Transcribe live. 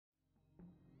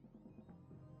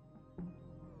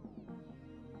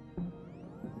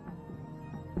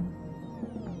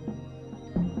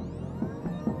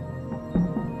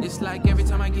It's like every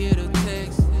time I get a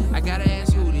text, I gotta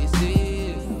ask who this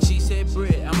is. She said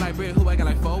Britt, I'm like Britt Who, I got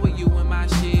like 4 with you in my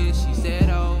shit. She said,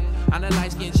 oh, I'm the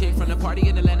light-skinned chick from the party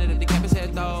in Atlanta that the campus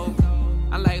had though.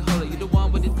 I'm like, hold it, you the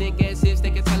one with the thick ass hips,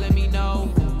 they kept telling me no.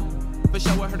 For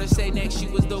sure I heard her say next she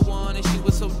was the one, and she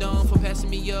was so dumb for passing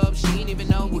me up. She didn't even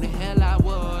know who the hell I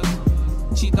was.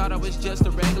 She thought I was just a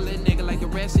regular nigga like the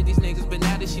rest of these niggas, but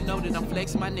now that she know that I'm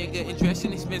flexing my nigga and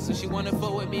dressing expensive, she wanna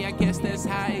fuck with me. I guess that's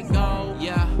how it go.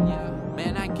 Yeah,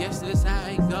 man, I guess that's how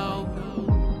it go.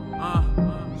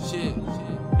 Shit.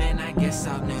 Man, I guess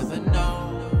I'll never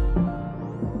know.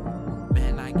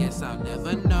 Man, I guess I'll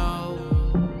never know.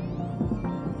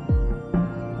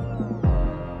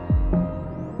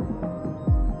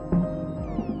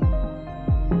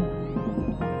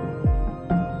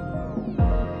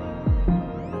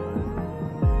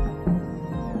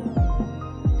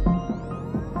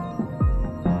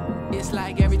 It's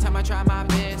like every time I try my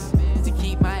best to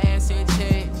keep my ass in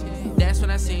check, that's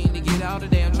when I seem to get all the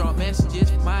damn drunk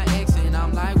messages from my ex, and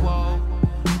I'm like, whoa.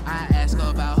 I asked her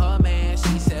about her man,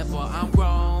 she said, boy, I'm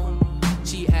grown.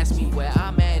 She asked me where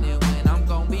I'm at and when I'm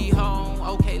gonna be home.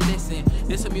 Okay, listen,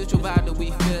 this a mutual vibe that we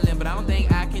feeling, but I don't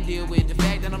think I can deal with the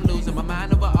fact that I'm losing my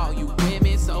mind over all you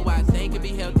women, so I think it'd be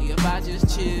healthy if I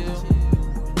just chill.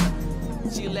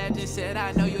 She laughed and said,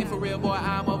 I know you ain't for real, boy,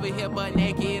 I'm over here butt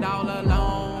naked all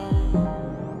alone.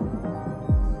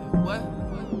 What?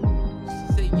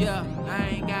 She said, yeah, I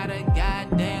ain't got a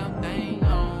goddamn thing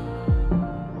on.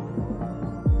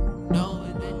 Know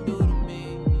what that do to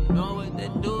me, know what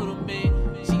that do to me.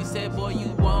 She said, boy, you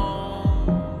won't.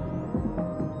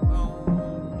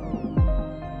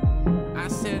 I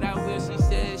said, I will. She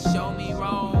said, show me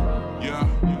wrong. Yeah,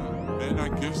 man, I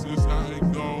guess that's how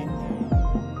it go.